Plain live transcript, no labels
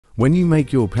When you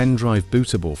make your pen drive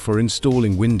bootable for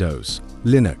installing Windows,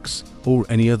 Linux, or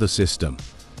any other system,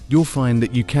 you'll find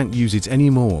that you can't use it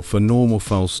anymore for normal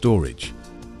file storage.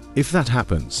 If that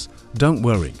happens, don't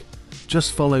worry.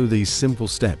 Just follow these simple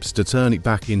steps to turn it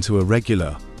back into a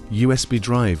regular USB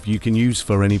drive you can use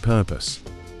for any purpose.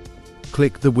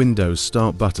 Click the Windows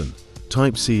Start button,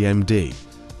 type CMD,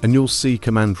 and you'll see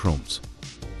Command Prompt.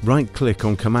 Right-click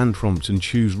on Command Prompt and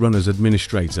choose Run as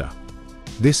Administrator.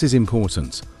 This is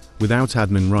important. Without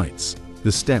admin rights,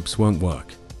 the steps won't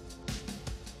work.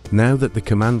 Now that the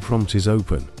command prompt is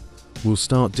open, we'll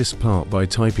start Diskpart by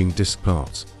typing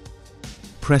Diskpart.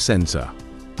 Press Enter.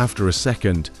 After a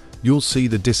second, you'll see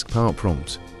the Diskpart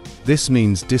prompt. This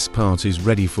means Diskpart is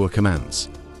ready for commands.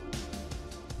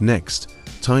 Next,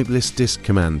 type List Disk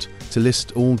command to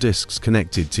list all disks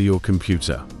connected to your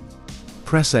computer.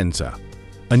 Press Enter,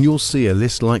 and you'll see a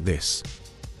list like this.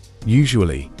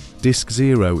 Usually, Disk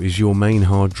 0 is your main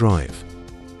hard drive.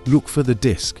 Look for the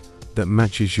disk that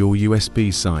matches your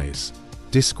USB size.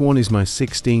 Disk 1 is my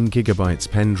 16 GB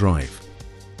pen drive.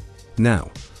 Now,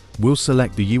 we'll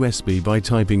select the USB by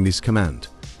typing this command,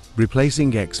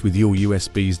 replacing X with your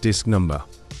USB's disk number.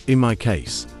 In my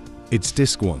case, it's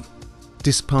Disk 1.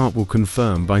 Diskpart will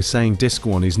confirm by saying Disk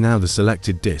 1 is now the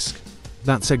selected disk.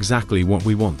 That's exactly what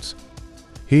we want.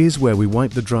 Here's where we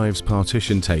wipe the drive's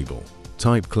partition table.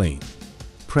 Type clean.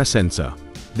 Press Enter.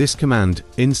 This command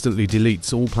instantly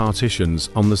deletes all partitions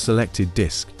on the selected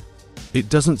disk. It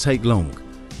doesn't take long.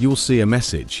 You'll see a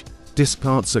message.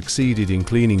 Diskpart succeeded in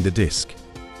cleaning the disk.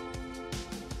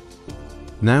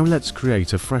 Now let's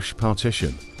create a fresh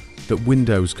partition that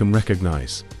Windows can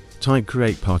recognize. Type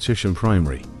Create Partition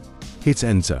Primary. Hit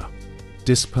Enter.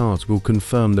 Diskpart will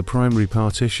confirm the primary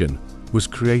partition was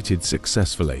created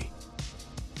successfully.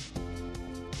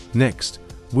 Next,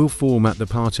 we'll format the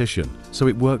partition so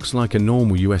it works like a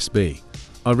normal USB.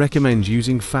 I recommend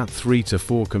using FAT3 to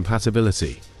 4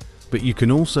 compatibility, but you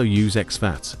can also use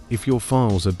exFAT if your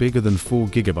files are bigger than 4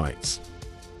 GB.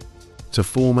 To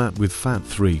format with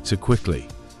FAT3 to quickly,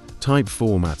 type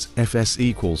format fs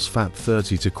equals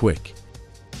FAT30 to quick.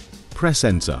 Press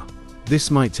Enter.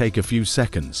 This might take a few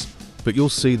seconds, but you'll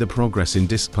see the progress in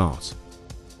Diskpart.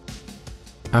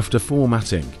 After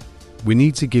formatting, we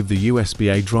need to give the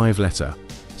USB a drive letter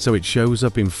so it shows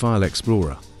up in File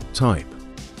Explorer. Type.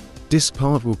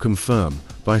 Diskpart will confirm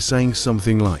by saying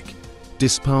something like,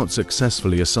 Diskpart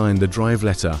successfully assigned the drive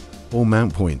letter or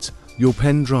mount point. Your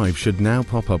pen drive should now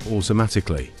pop up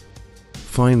automatically.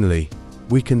 Finally,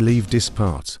 we can leave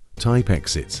Diskpart. Type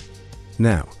Exit.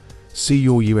 Now, see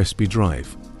your USB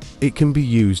drive. It can be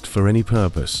used for any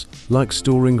purpose, like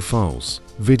storing files,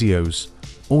 videos,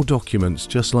 or documents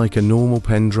just like a normal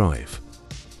pen drive.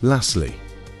 Lastly,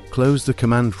 close the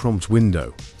command prompt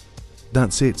window.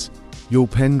 That's it. Your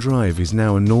pen drive is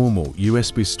now a normal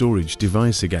USB storage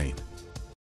device again.